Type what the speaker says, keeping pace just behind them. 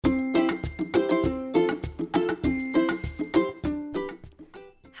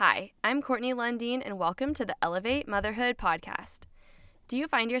Hi, I'm Courtney Lundeen, and welcome to the Elevate Motherhood podcast. Do you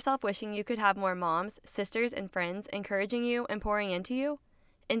find yourself wishing you could have more moms, sisters, and friends encouraging you and pouring into you,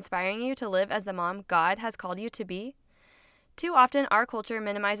 inspiring you to live as the mom God has called you to be? Too often, our culture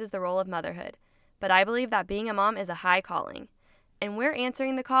minimizes the role of motherhood, but I believe that being a mom is a high calling, and we're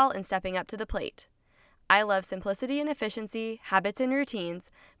answering the call and stepping up to the plate. I love simplicity and efficiency, habits and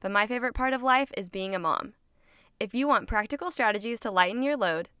routines, but my favorite part of life is being a mom. If you want practical strategies to lighten your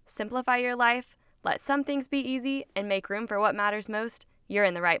load, simplify your life, let some things be easy, and make room for what matters most, you're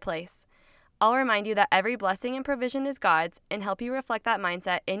in the right place. I'll remind you that every blessing and provision is God's and help you reflect that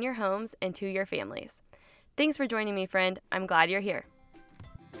mindset in your homes and to your families. Thanks for joining me, friend. I'm glad you're here.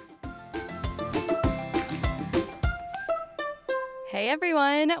 Hey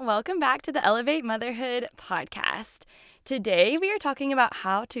everyone, welcome back to the Elevate Motherhood podcast. Today we are talking about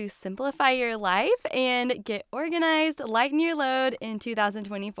how to simplify your life and get organized, lighten your load in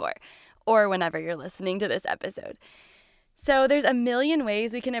 2024, or whenever you're listening to this episode. So there's a million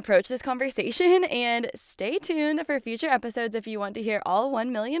ways we can approach this conversation, and stay tuned for future episodes if you want to hear all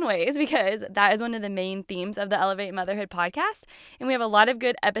 1 million ways, because that is one of the main themes of the Elevate Motherhood podcast, and we have a lot of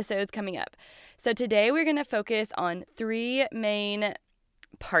good episodes coming up. So today we're going to focus on 3 main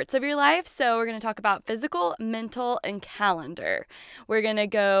parts of your life. So we're going to talk about physical, mental, and calendar. We're going to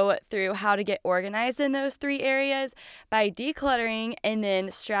go through how to get organized in those 3 areas by decluttering and then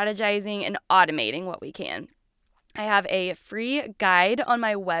strategizing and automating what we can. I have a free guide on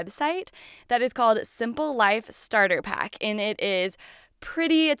my website that is called Simple Life Starter Pack, and it is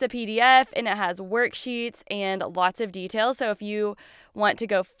pretty. It's a PDF and it has worksheets and lots of details. So if you want to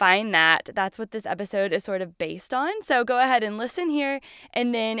go find that, that's what this episode is sort of based on. So go ahead and listen here.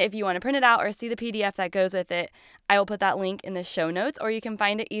 And then if you want to print it out or see the PDF that goes with it, I will put that link in the show notes, or you can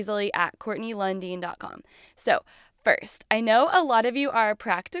find it easily at CourtneyLundeen.com. So first, I know a lot of you are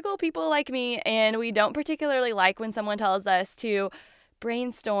practical people like me, and we don't particularly like when someone tells us to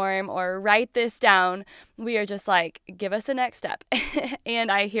brainstorm or write this down. We are just like, give us the next step.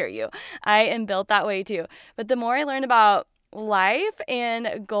 And I hear you. I am built that way too. But the more I learn about life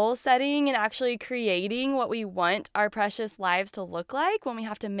and goal setting and actually creating what we want our precious lives to look like when we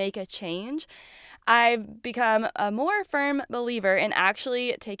have to make a change, I've become a more firm believer in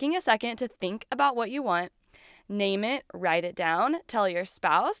actually taking a second to think about what you want. Name it, write it down, tell your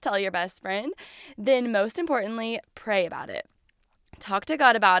spouse, tell your best friend, then most importantly, pray about it. Talk to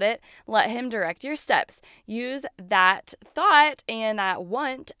God about it. Let Him direct your steps. Use that thought and that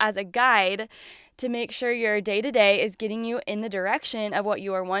want as a guide to make sure your day-to-day is getting you in the direction of what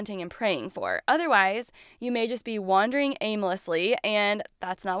you are wanting and praying for. Otherwise, you may just be wandering aimlessly, and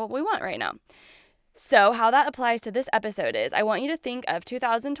that's not what we want right now. So how that applies to this episode is, I want you to think of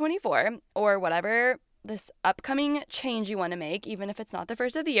 2024 or whatever this upcoming change you want to make, even if it's not the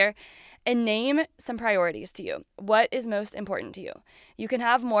first of the year, and name some priorities to you. What is most important to you? You can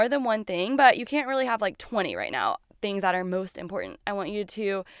have more than one thing, but you can't really have like 20 right now, things that are most important. I want you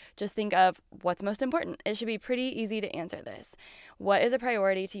to just think of what's most important. It should be pretty easy to answer this. What is a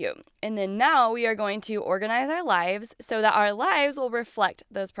priority to you? And then now we are going to organize our lives so that our lives will reflect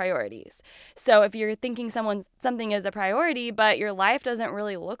those priorities. So if you're thinking something is a priority, but your life doesn't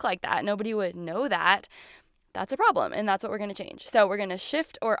really look like that, nobody would know that, that's a problem, and that's what we're going to change. So we're going to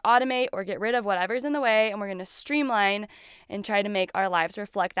shift or automate or get rid of whatever's in the way, and we're going to streamline and try to make our lives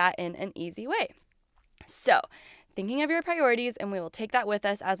reflect that in an easy way. So thinking of your priorities, and we will take that with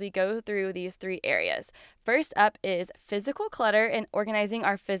us as we go through these 3 areas. First up is physical clutter and organizing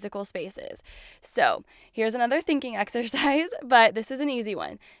our physical spaces. So here's another thinking exercise, but this is an easy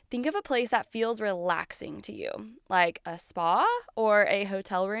one. Think of a place that feels relaxing to you, like a spa or a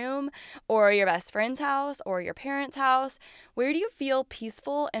hotel room or your best friend's house or your parents' house. Where do you feel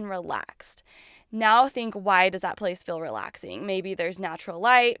peaceful and relaxed? Now think, why does that place feel relaxing? Maybe there's natural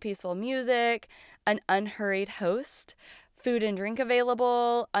light, peaceful music, an unhurried host, food and drink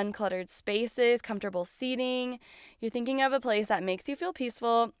available, uncluttered spaces, comfortable seating. You're thinking of a place that makes you feel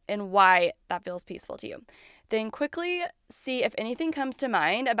peaceful and why that feels peaceful to you. Then quickly see if anything comes to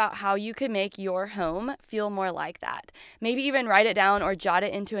mind about how you could make your home feel more like that. Maybe even write it down or jot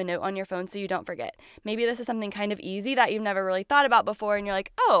it into a note on your phone so you don't forget. Maybe this is something kind of easy that you've never really thought about before, and you're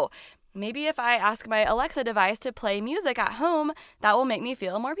like, oh, maybe if I ask my Alexa device to play music at home, that will make me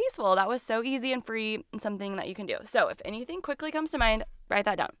feel more peaceful. That was so easy and free and something that you can do. So if anything quickly comes to mind, write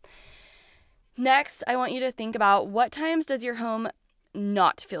that down. Next, I want you to think about, what times does your home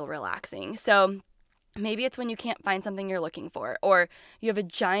not feel relaxing? So maybe it's when you can't find something you're looking for, or you have a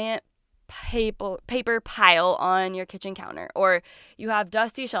giant paper pile on your kitchen counter, or you have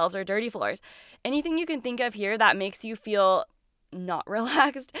dusty shelves or dirty floors. Anything you can think of here that makes you feel not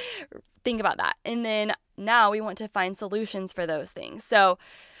relaxed. Think about that. And then now we want to find solutions for those things. So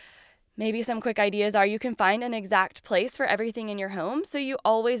maybe some quick ideas are you can find an exact place for everything in your home so you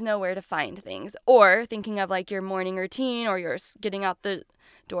always know where to find things. Or thinking of like your morning routine or your getting out the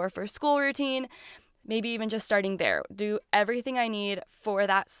door for school routine, maybe even just starting there. Do everything I need for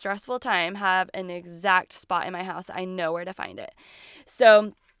that stressful time, have an exact spot in my house that I know where to find it.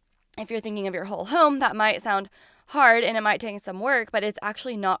 So if you're thinking of your whole home, that might sound hard and it might take some work, but it's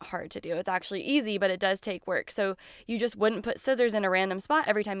actually not hard to do. It's actually easy, but it does take work. So you just wouldn't put scissors in a random spot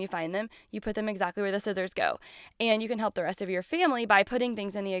every time you find them. You put them exactly where the scissors go. And you can help the rest of your family by putting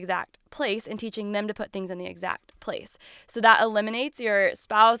things in the exact place and teaching them to put things in the exact place. So that eliminates your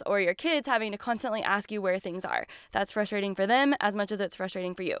spouse or your kids having to constantly ask you where things are. That's frustrating for them as much as it's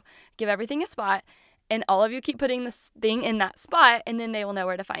frustrating for you. Give everything a spot. And all of you keep putting this thing in that spot, and then they will know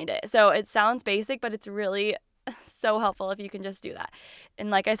where to find it. So it sounds basic, but it's really so helpful if you can just do that.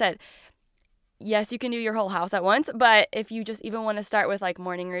 And like I said, yes, you can do your whole house at once, but if you just even want to start with like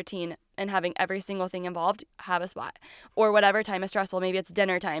morning routine and having every single thing involved, have a spot. Or whatever time is stressful, maybe it's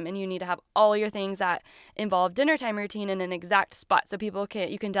dinner time and you need to have all your things that involve dinner time routine in an exact spot so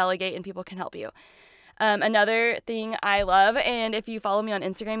you can delegate and people can help you. Another thing I love, and if you follow me on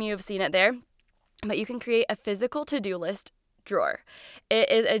Instagram, you've seen it there, but you can create a physical to-do list drawer.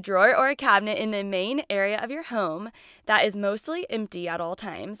 It is a drawer or a cabinet in the main area of your home that is mostly empty at all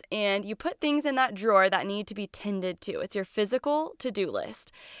times, and you put things in that drawer that need to be tended to. It's your physical to-do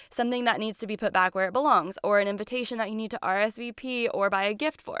list, something that needs to be put back where it belongs, or an invitation that you need to RSVP or buy a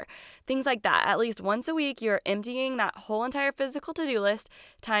gift for, things like that. At least once a week, you're emptying that whole entire physical to-do list,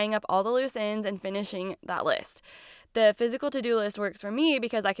 tying up all the loose ends, and finishing that list. The physical to-do list works for me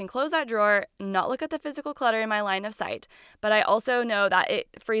because I can close that drawer, not look at the physical clutter in my line of sight, but I also know that it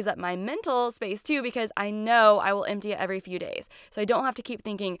frees up my mental space too because I know I will empty it every few days. So I don't have to keep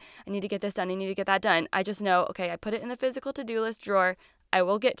thinking, I need to get this done, I need to get that done. I just know, okay, I put it in the physical to-do list drawer, I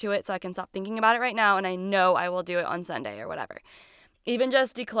will get to it so I can stop thinking about it right now, and I know I will do it on Sunday or whatever. Even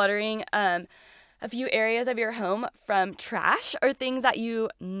just decluttering a few areas of your home from trash or things that you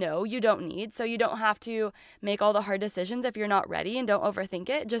know you don't need. So you don't have to make all the hard decisions if you're not ready, and don't overthink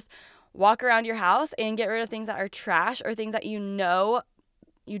it. Just walk around your house and get rid of things that are trash or things that you know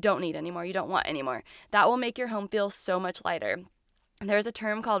you don't need anymore, you don't want anymore. That will make your home feel so much lighter. There's a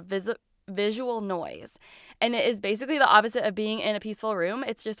term called visual noise, and it is basically the opposite of being in a peaceful room.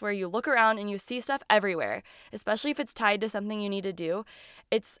 It's just where you look around and you see stuff everywhere, especially if it's tied to something you need to do.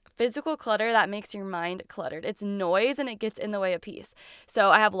 It's physical clutter that makes your mind cluttered. It's noise and it gets in the way of peace. So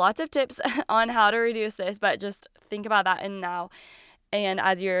I have lots of tips on how to reduce this, but just think about that now. And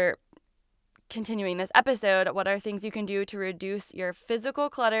as you're continuing this episode, what are things you can do to reduce your physical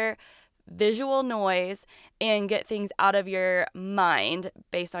clutter, visual noise, and get things out of your mind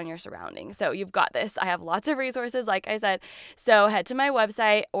based on your surroundings? So you've got this. I have lots of resources, like I said. So head to my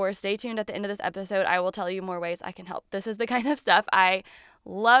website or stay tuned at the end of this episode. I will tell you more ways I can help. This is the kind of stuff I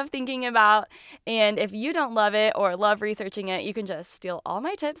love thinking about. And if you don't love it or love researching it, you can just steal all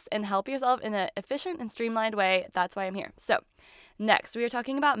my tips and help yourself in an efficient and streamlined way. That's why I'm here. So next, we are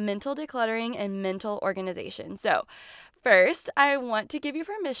talking about mental decluttering and mental organization. So first, I want to give you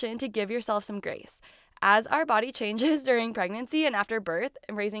permission to give yourself some grace. As our body changes during pregnancy and after birth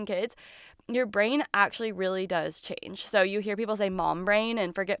and raising kids, your brain actually really does change. So you hear people say mom brain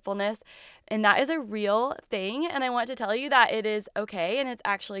and forgetfulness, and that is a real thing. And I want to tell you that it is okay and it's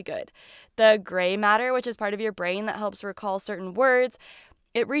actually good. The gray matter, which is part of your brain that helps recall certain words,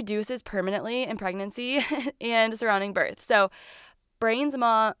 it reduces permanently in pregnancy and surrounding birth. So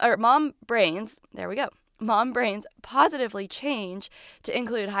mom brains positively change to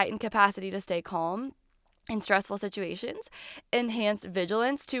include heightened capacity to stay calm in stressful situations, enhanced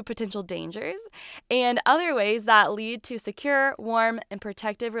vigilance to potential dangers, and other ways that lead to secure, warm, and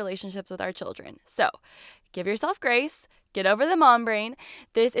protective relationships with our children. So give yourself grace. Get over the mom brain.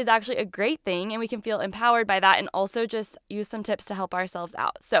 This is actually a great thing, and we can feel empowered by that and also just use some tips to help ourselves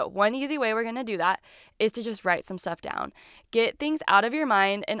out. So one easy way we're going to do that is to just write some stuff down. Get things out of your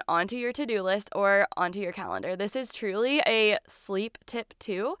mind and onto your to-do list or onto your calendar. This is truly a sleep tip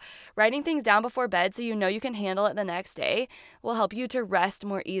too. Writing things down before bed so you know you can handle it the next day will help you to rest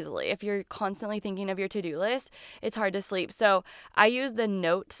more easily. If you're constantly thinking of your to-do list, it's hard to sleep. So I use the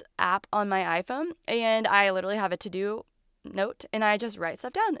Notes app on my iPhone, and I literally have a to-do note and I just write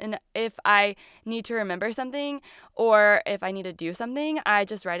stuff down. And if I need to remember something or if I need to do something, I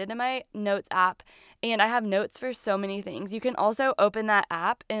just write it in my Notes app. And I have notes for so many things. You can also open that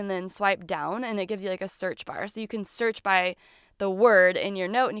app and then swipe down and it gives you like a search bar. So you can search by the word in your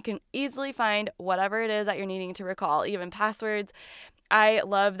note and you can easily find whatever it is that you're needing to recall, even passwords. I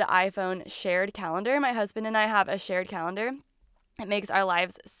love the iPhone shared calendar. My husband and I have a shared calendar. It makes our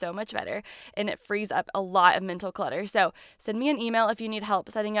lives so much better and it frees up a lot of mental clutter. So send me an email if you need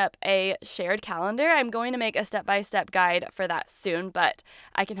help setting up a shared calendar. I'm going to make a step-by-step guide for that soon, but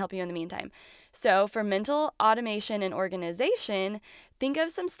I can help you in the meantime. So for mental automation and organization, think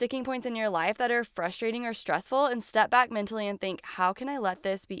of some sticking points in your life that are frustrating or stressful and step back mentally and think, how can I let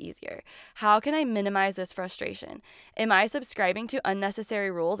this be easier? How can I minimize this frustration? Am I subscribing to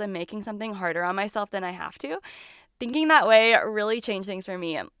unnecessary rules and making something harder on myself than I have to? Thinking that way really changed things for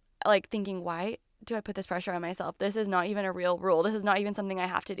me. Like thinking, why do I put this pressure on myself? This is not even a real rule. This is not even something I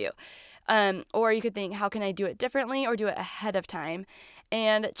have to do. Or you could think, how can I do it differently or do it ahead of time?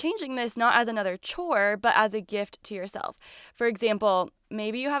 And changing this not as another chore, but as a gift to yourself. For example,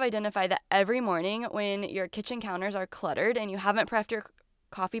 maybe you have identified that every morning when your kitchen counters are cluttered and you haven't prepped your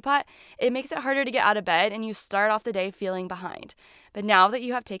coffee pot, it makes it harder to get out of bed and you start off the day feeling behind. But now that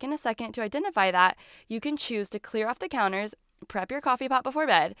you have taken a second to identify that, you can choose to clear off the counters, prep your coffee pot before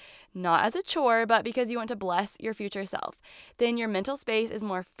bed, not as a chore, but because you want to bless your future self. Then your mental space is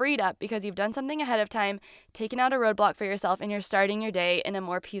more freed up because you've done something ahead of time, taken out a roadblock for yourself, and you're starting your day in a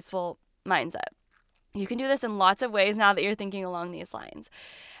more peaceful mindset. You can do this in lots of ways now that you're thinking along these lines.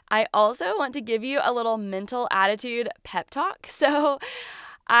 I also want to give you a little mental attitude pep talk. So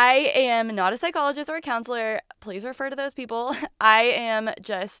I am not a psychologist or a counselor. Please refer to those people. I am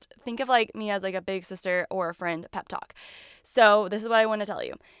just, think of like me as like a big sister or a friend pep talk. So this is what I want to tell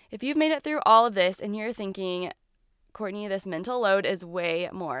you. If you've made it through all of this and you're thinking, Courtney, this mental load is way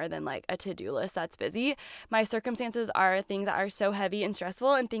more than like a to-do list that's busy. My circumstances are things that are so heavy and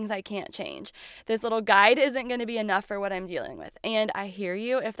stressful and things I can't change. This little guide isn't going to be enough for what I'm dealing with. And I hear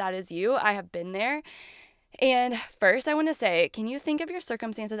you if that is you. I have been there. And first, I want to say, can you think of your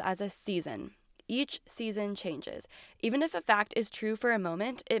circumstances as a season? Each season changes. Even if a fact is true for a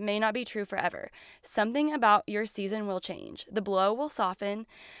moment, it may not be true forever. Something about your season will change. The blow will soften.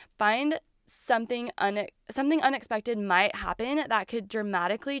 Find something unexpected might happen that could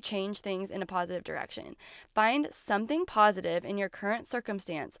dramatically change things in a positive direction. Find something positive in your current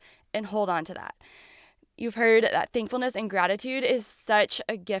circumstance and hold on to that. You've heard that thankfulness and gratitude is such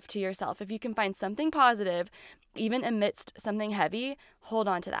a gift to yourself. If you can find something positive, even amidst something heavy, hold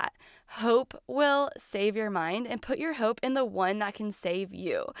on to that. Hope will save your mind and put your hope in the one that can save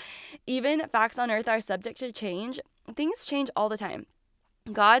you. Even facts on earth are subject to change. Things change all the time.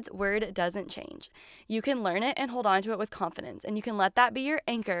 God's word doesn't change. You can learn it and hold on to it with confidence, and you can let that be your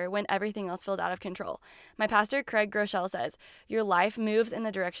anchor when everything else feels out of control. My pastor, Craig Groeschel, says, your life moves in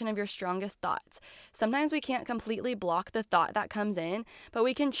the direction of your strongest thoughts. Sometimes we can't completely block the thought that comes in, but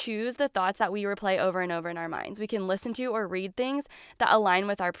we can choose the thoughts that we replay over and over in our minds. We can listen to or read things that align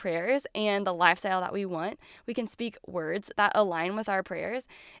with our prayers and the lifestyle that we want. We can speak words that align with our prayers.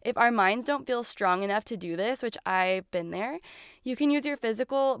 If our minds don't feel strong enough to do this, which I've been there, you can use your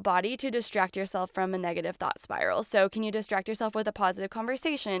physical body to distract yourself from a negative thought spiral. So can you distract yourself with a positive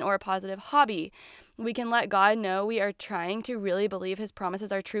conversation or a positive hobby? We can let God know we are trying to really believe his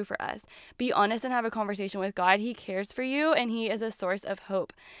promises are true for us. Be honest and have a conversation with God. He cares for you and he is a source of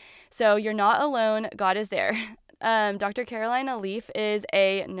hope. So you're not alone. God is there. Dr. Carolina Leaf is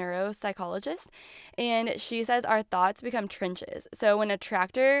a neuropsychologist, and she says our thoughts become trenches. So when a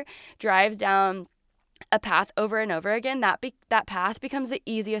tractor drives down a path over and over again, that path becomes the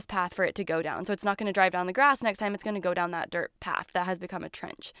easiest path for it to go down. So it's not going to drive down the grass next time, it's going to go down that dirt path that has become a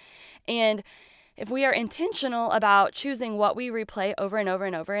trench. And if we are intentional about choosing what we replay over and over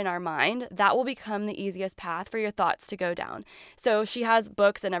and over in our mind, that will become the easiest path for your thoughts to go down. So she has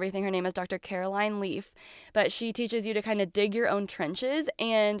books and everything. Her name is Dr. Caroline Leaf, but she teaches you to kind of dig your own trenches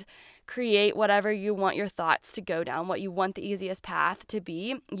and create whatever you want your thoughts to go down, what you want the easiest path to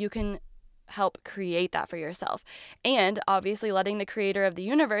be. You can help create that for yourself. And obviously letting the creator of the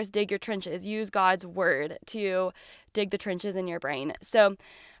universe dig your trenches. Use God's word to dig the trenches in your brain. So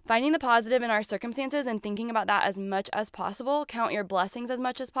finding the positive in our circumstances and thinking about that as much as possible. Count your blessings as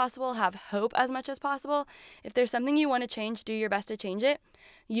much as possible. Have hope as much as possible. If there's something you want to change, do your best to change it.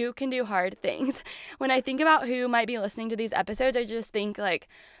 You can do hard things. When I think about who might be listening to these episodes, I just think like,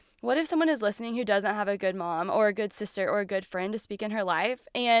 what if someone is listening who doesn't have a good mom or a good sister or a good friend to speak in her life?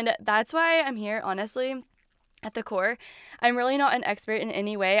 And that's why I'm here, honestly. At the core, I'm really not an expert in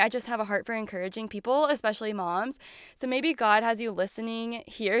any way. I just have a heart for encouraging people, especially moms. So maybe God has you listening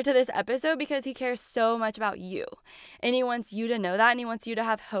here to this episode because he cares so much about you. And he wants you to know that, and he wants you to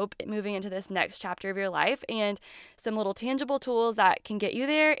have hope moving into this next chapter of your life and some little tangible tools that can get you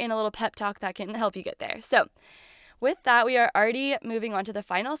there and a little pep talk that can help you get there. So With that, we are already moving on to the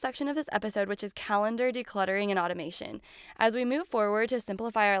final section of this episode, which is calendar decluttering and automation. As we move forward to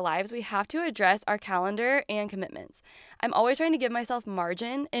simplify our lives, we have to address our calendar and commitments. I'm always trying to give myself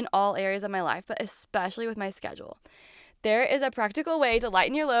margin in all areas of my life, but especially with my schedule. There is a practical way to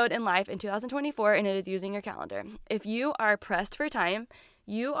lighten your load in life in 2024, and it is using your calendar. If you are pressed for time,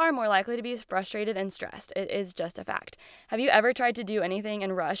 you are more likely to be frustrated and stressed. It is just a fact. Have you ever tried to do anything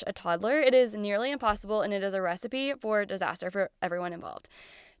and rush a toddler? It is nearly impossible, and it is a recipe for disaster for everyone involved.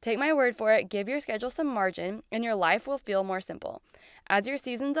 Take my word for it, give your schedule some margin, and your life will feel more simple. As your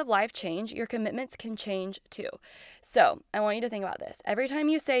seasons of life change, your commitments can change too. So, I want you to think about this. Every time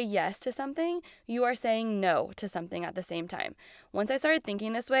you say yes to something, you are saying no to something at the same time. Once I started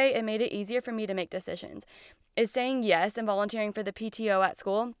thinking this way, it made it easier for me to make decisions. Is saying yes and volunteering for the PTO at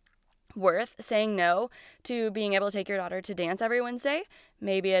school worth saying no to being able to take your daughter to dance every Wednesday?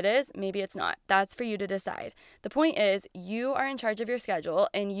 Maybe it is, maybe it's not. That's for you to decide. The point is, you are in charge of your schedule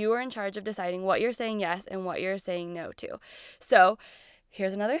and you are in charge of deciding what you're saying yes and what you're saying no to. So,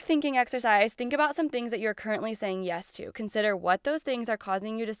 here's another thinking exercise. Think about some things that you're currently saying yes to. Consider what those things are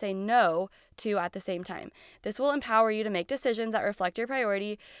causing you to say no to at the same time. This will empower you to make decisions that reflect your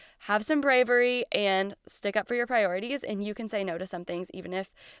priority, have some bravery, and stick up for your priorities. And you can say no to some things, even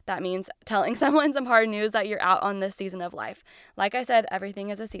if that means telling someone some hard news that you're out on this season of life. Like I said, everything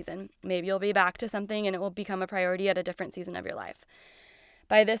is a season. Maybe you'll be back to something and it will become a priority at a different season of your life.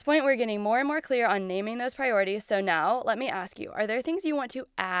 By this point, we're getting more and more clear on naming those priorities. So now let me ask you, are there things you want to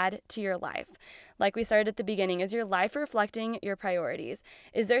add to your life? Like we started at the beginning, is your life reflecting your priorities?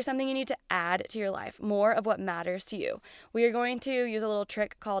 Is there something you need to add to your life, more of what matters to you? We are going to use a little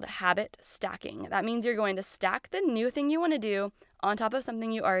trick called habit stacking. That means you're going to stack the new thing you want to do on top of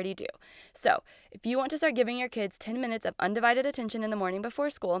something you already do. So if you want to start giving your kids 10 minutes of undivided attention in the morning before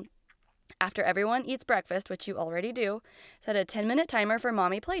school, after everyone eats breakfast, which you already do, set a 10-minute timer for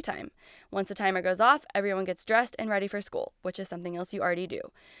mommy playtime. Once the timer goes off, everyone gets dressed and ready for school, which is something else you already do.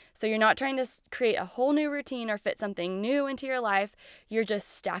 So you're not trying to create a whole new routine or fit something new into your life. You're just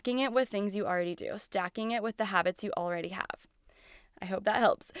stacking it with things you already do, stacking it with the habits you already have. I hope that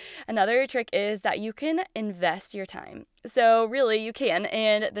helps. Another trick is that you can invest your time. So really you can,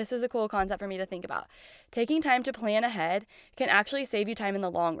 and this is a cool concept for me to think about. Taking time to plan ahead can actually save you time in the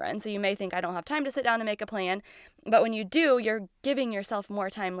long run. So you may think, I don't have time to sit down and make a plan, but when you do, you're giving yourself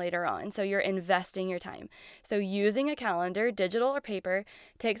more time later on. So you're investing your time. So using a calendar, digital or paper,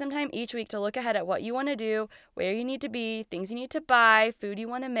 take some time each week to look ahead at what you want to do, where you need to be, things you need to buy, food you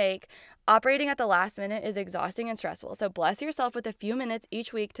want to make. Operating at the last minute is exhausting and stressful. So bless yourself with a few minutes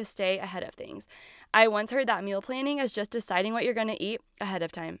each week to stay ahead of things. I once heard that meal planning is just deciding what you're going to eat ahead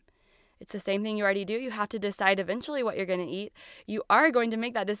of time. It's the same thing you already do. You have to decide eventually what you're going to eat. You are going to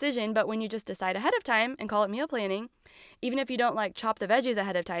make that decision, but when you just decide ahead of time and call it meal planning, even if you don't chop the veggies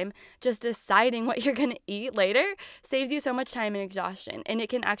ahead of time, just deciding what you're going to eat later saves you so much time and exhaustion. And it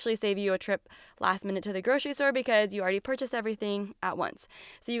can actually save you a trip last minute to the grocery store because you already purchased everything at once.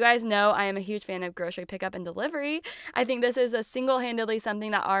 So you guys know I am a huge fan of grocery pickup and delivery. I think this is a single-handedly something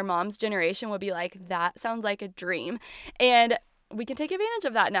that our mom's generation would be like, that sounds like a dream. And we can take advantage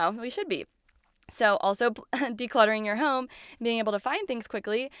of that now. We should be. So also decluttering your home, being able to find things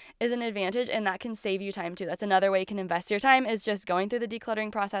quickly is an advantage, and that can save you time too. That's another way you can invest your time, is just going through the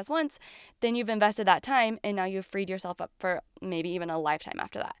decluttering process once, then you've invested that time and now you've freed yourself up for maybe even a lifetime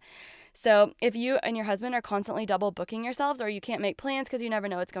after that. So if you and your husband are constantly double booking yourselves, or you can't make plans because you never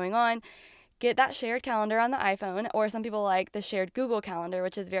know what's going on, get that shared calendar on the iPhone, or some people like the shared Google Calendar,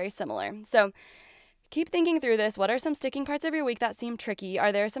 which is very similar. So keep thinking through this. What are some sticking parts of your week that seem tricky?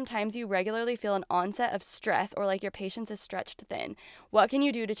 Are there some times you regularly feel an onset of stress or like your patience is stretched thin? What can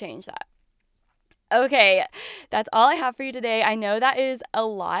you do to change that? Okay, that's all I have for you today. I know that is a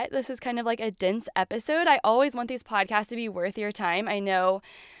lot. This is kind of like a dense episode. I always want these podcasts to be worth your time. I know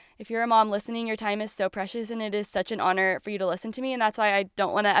if you're a mom listening, your time is so precious and it is such an honor for you to listen to me. And that's why I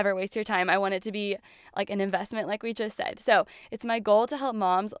don't want to ever waste your time. I want it to be like an investment, like we just said. So it's my goal to help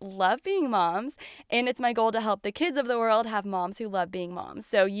moms love being moms. And it's my goal to help the kids of the world have moms who love being moms.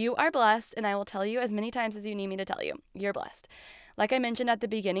 So you are blessed. And I will tell you as many times as you need me to tell you, you're blessed. Like I mentioned at the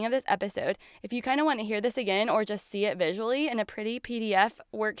beginning of this episode, if you kind of want to hear this again or just see it visually in a pretty PDF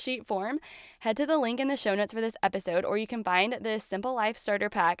worksheet form, head to the link in the show notes for this episode, or you can find this Simple Life Starter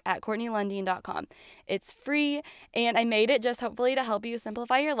Pack at CourtneyLundeen.com. It's free, and I made it just hopefully to help you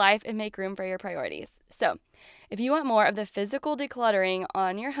simplify your life and make room for your priorities. So if you want more of the physical decluttering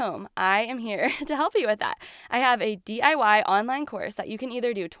on your home, I am here to help you with that. I have a DIY online course that you can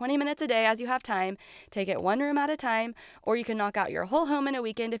either do 20 minutes a day as you have time, take it one room at a time, or you can knock out your whole home in a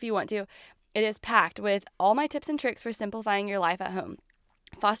weekend if you want to. It is packed with all my tips and tricks for simplifying your life at home,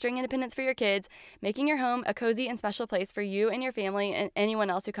 fostering independence for your kids, making your home a cozy and special place for you and your family and anyone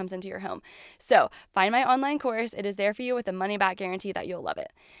else who comes into your home. So find my online course. It is there for you with a money-back guarantee that you'll love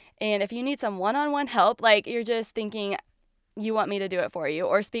it. And if you need some one-on-one help, like you're just thinking you want me to do it for you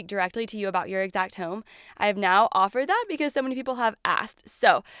or speak directly to you about your exact home, I have now offered that because so many people have asked.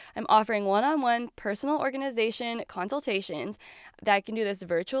 So I'm offering one-on-one personal organization consultations that I can do this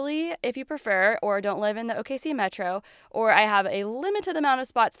virtually if you prefer or don't live in the OKC metro, or I have a limited amount of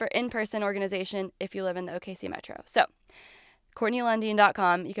spots for in-person organization if you live in the OKC metro. So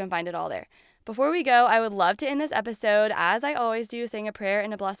CourtneyLundeen.com, you can find it all there. Before we go, I would love to end this episode, as I always do, saying a prayer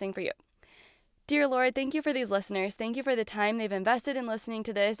and a blessing for you. Dear Lord, thank you for these listeners. Thank you for the time they've invested in listening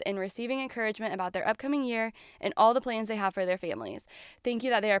to this and receiving encouragement about their upcoming year and all the plans they have for their families. Thank you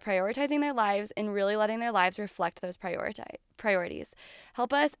that they are prioritizing their lives and really letting their lives reflect those priorities.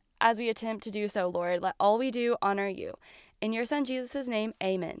 Help us as we attempt to do so, Lord. Let all we do honor you. In your Son Jesus' name,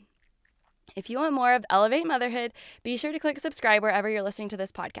 amen. If you want more of Elevate Motherhood, be sure to click subscribe wherever you're listening to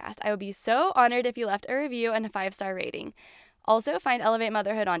this podcast. I would be so honored if you left a review and a 5-star rating. Also, find Elevate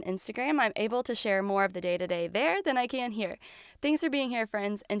Motherhood on Instagram. I'm able to share more of the day-to-day there than I can here. Thanks for being here,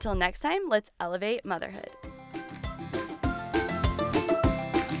 friends. Until next time, let's elevate motherhood.